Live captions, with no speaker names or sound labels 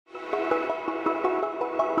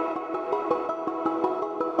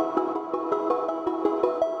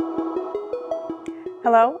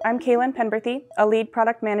Hello, I'm Cailin Penberthy, a lead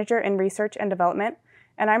product manager in research and development,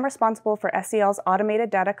 and I'm responsible for SEL's automated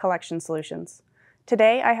data collection solutions.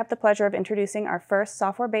 Today, I have the pleasure of introducing our first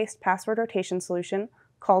software-based password rotation solution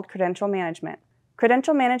called Credential Management.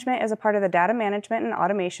 Credential Management is a part of the Data Management and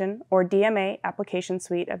Automation, or DMA, application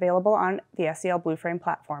suite available on the SEL Blueframe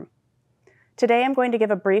platform. Today, I'm going to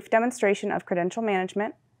give a brief demonstration of Credential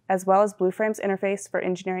Management, as well as Blueframe's interface for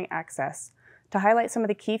engineering access, to highlight some of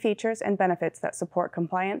the key features and benefits that support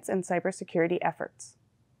compliance and cybersecurity efforts.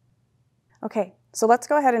 Okay, so let's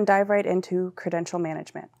go ahead and dive right into Credential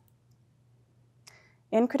Management.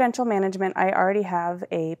 In Credential Management, I already have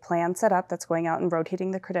a plan set up that's going out and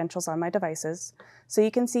rotating the credentials on my devices. So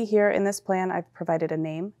you can see here in this plan, I've provided a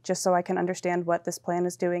name, just so I can understand what this plan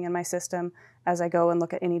is doing in my system as I go and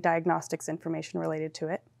look at any diagnostics information related to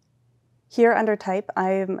it. Here under Type,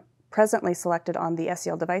 I'm presently selected on the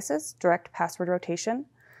SEL devices, direct password rotation.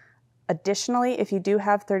 Additionally, if you do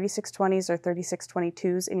have 3620s or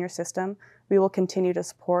 3622s in your system, we will continue to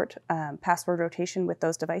support password rotation with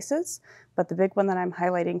those devices, but the big one that I'm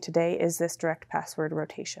highlighting today is this direct password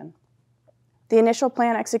rotation. The initial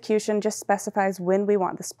plan execution just specifies when we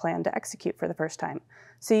want this plan to execute for the first time.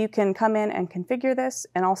 So you can come in and configure this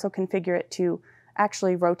and also configure it to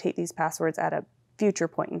actually rotate these passwords at a future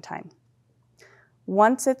point in time.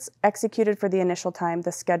 Once it's executed for the initial time,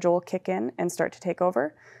 the schedule will kick in and start to take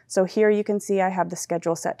over. So here you can see I have the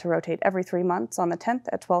schedule set to rotate every 3 months on the 10th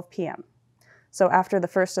at 12 p.m. So after the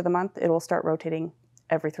first of the month, it will start rotating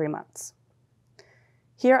every 3 months.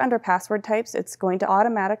 Here under password types, it's going to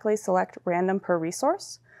automatically select random per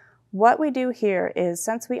resource. What we do here is,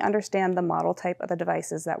 since we understand the model type of the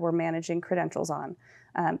devices that we're managing credentials on,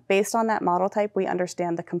 based on that model type, we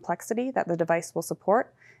understand the complexity that the device will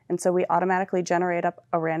support, and so we automatically generate up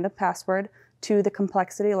a random password to the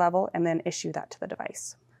complexity level and then issue that to the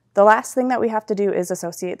device. The last thing that we have to do is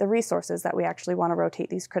associate the resources that we actually want to rotate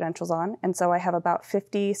these credentials on, and so I have about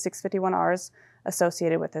 50 651Rs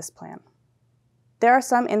associated with this plan. There are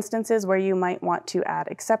some instances where you might want to add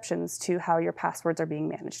exceptions to how your passwords are being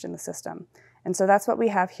managed in the system, and so that's what we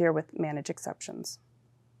have here with Manage Exceptions.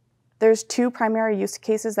 There's 2 primary use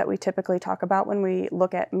cases that we typically talk about when we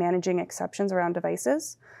look at managing exceptions around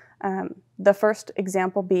devices. The first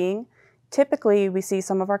example being, typically we see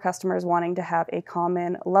some of our customers wanting to have a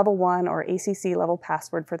common level 1 or ACC level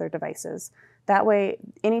password for their devices. That way,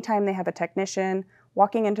 anytime they have a technician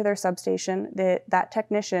walking into their substation, that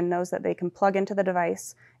technician knows that they can plug into the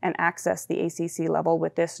device and access the ACC level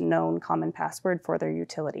with this known common password for their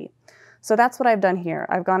utility. So that's what I've done here.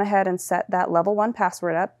 I've gone ahead and set that level 1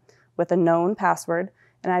 password up with a known password,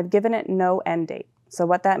 and I've given it no end date. So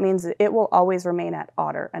what that means is it will always remain at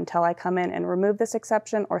otter until I come in and remove this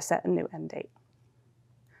exception or set a new end date.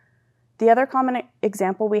 The other common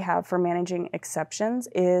example we have for managing exceptions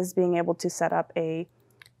is being able to set up a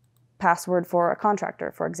password for a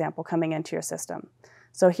contractor, for example, coming into your system.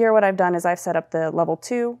 So here what I've done is I've set up the level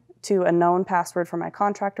 2 to a known password for my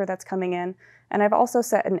contractor that's coming in, and I've also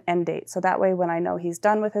set an end date. So that way when I know he's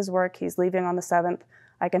done with his work, he's leaving on the 7th,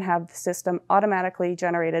 I can have the system automatically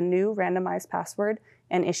generate a new randomized password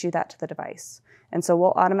and issue that to the device. And so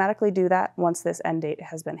we'll automatically do that once this end date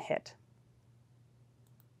has been hit.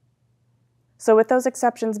 So with those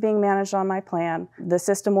exceptions being managed on my plan, the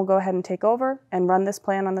system will go ahead and take over and run this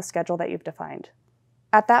plan on the schedule that you've defined.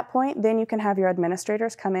 At that point, then you can have your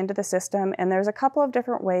administrators come into the system, and there's a couple of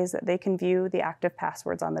different ways that they can view the active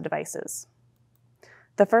passwords on the devices.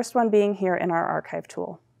 The first one being here in our archive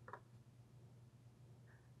tool.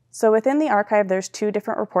 So within the archive, there's 2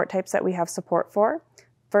 different report types that we have support for.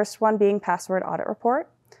 First one being password audit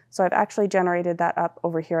report. So I've actually generated that up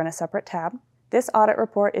over here in a separate tab. This audit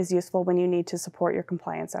report is useful when you need to support your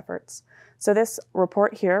compliance efforts. So this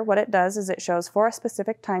report here, what it does is it shows for a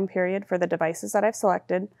specific time period for the devices that I've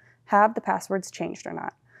selected, have the passwords changed or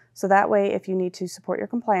not. So that way, if you need to support your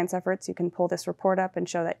compliance efforts, you can pull this report up and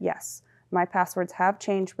show that yes, my passwords have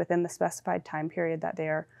changed within the specified time period that they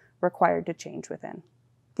are required to change within.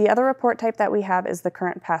 The other report type that we have is the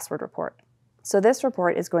current password report. So this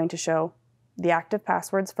report is going to show the active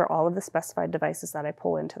passwords for all of the specified devices that I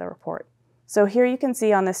pull into the report. So here you can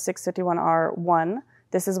see on this 651R1,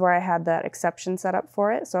 this is where I had that exception set up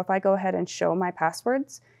for it. So if I go ahead and show my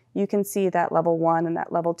passwords, you can see that level 1 and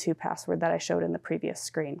that level 2 password that I showed in the previous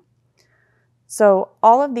screen. So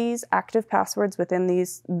all of these active passwords within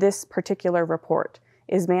this particular report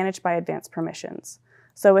is managed by advanced permissions.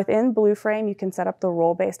 So within Blueframe, you can set up the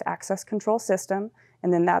role-based access control system,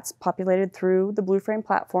 and then that's populated through the Blueframe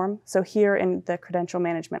platform. So here in the Credential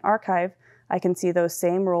Management archive, I can see those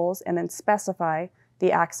same roles and then specify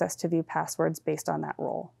the access to view passwords based on that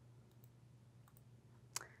role.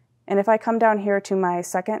 And if I come down here to my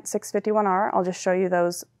second 651R, I'll just show you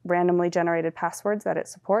those randomly generated passwords that it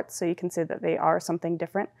supports, so you can see that they are something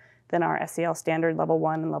different than our SEL standard level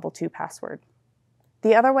 1 and level 2 password.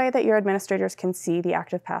 The other way that your administrators can see the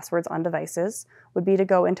active passwords on devices would be to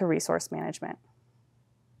go into Resource Management.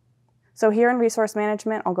 So here in Resource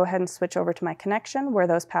Management, I'll go ahead and switch over to my connection where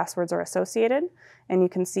those passwords are associated, and you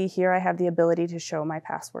can see here I have the ability to show my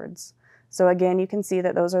passwords. So again, you can see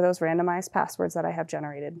that those are those randomized passwords that I have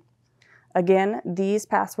generated. Again, these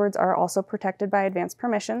passwords are also protected by advanced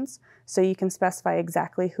permissions, so you can specify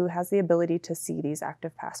exactly who has the ability to see these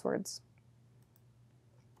active passwords.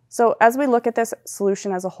 So as we look at this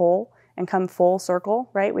solution as a whole and come full circle,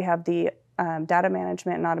 right, we have the data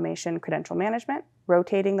management and automation credential management,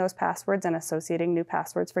 rotating those passwords and associating new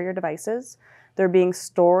passwords for your devices. They're being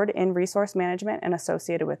stored in resource management and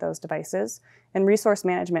associated with those devices. And resource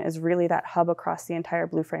management is really that hub across the entire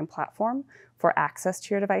Blueframe platform for access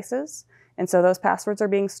to your devices. And so those passwords are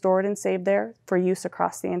being stored and saved there for use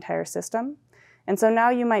across the entire system. And so now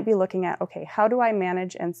you might be looking at, okay, how do I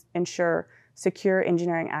manage and ensure secure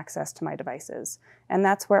engineering access to my devices? And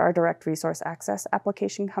that's where our direct resource access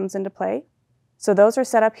application comes into play. So those are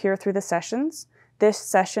set up here through the sessions. This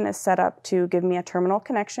session is set up to give me a terminal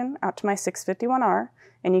connection out to my 651R,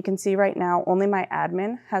 and you can see right now only my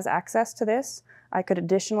admin has access to this. I could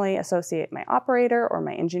additionally associate my operator or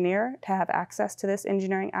my engineer to have access to this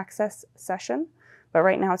engineering access session, but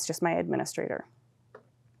right now it's just my administrator.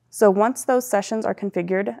 So once those sessions are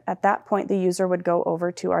configured, at that point the user would go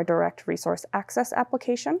over to our direct resource access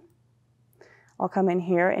application. I'll come in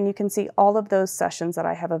here and you can see all of those sessions that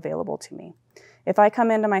I have available to me. If I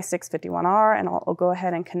come into my 651R and I'll go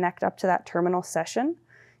ahead and connect up to that terminal session,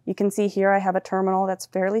 you can see here I have a terminal that's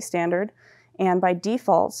fairly standard, and by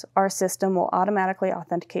default, our system will automatically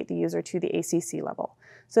authenticate the user to the ACC level.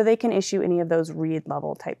 So they can issue any of those read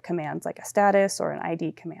level type commands like a status or an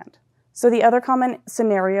ID command. So the other common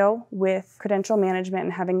scenario with credential management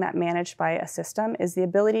and having that managed by a system is the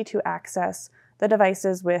ability to access the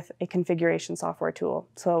devices with a configuration software tool.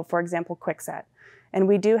 So for example, QuickSet. And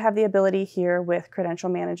we do have the ability here with credential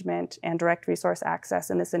management and direct resource access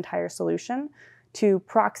in this entire solution to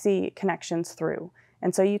proxy connections through.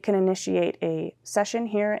 And so you can initiate a session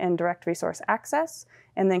here in direct resource access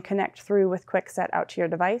and then connect through with QuickSet out to your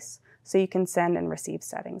device so you can send and receive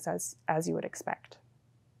settings as you would expect.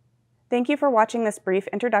 Thank you for watching this brief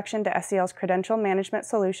introduction to SEL's credential management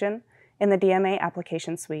solution in the DMA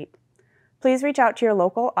application suite. Please reach out to your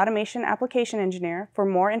local automation application engineer for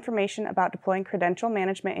more information about deploying credential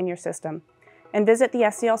management in your system, and visit the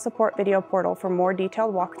SEL support video portal for more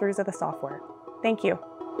detailed walkthroughs of the software. Thank you.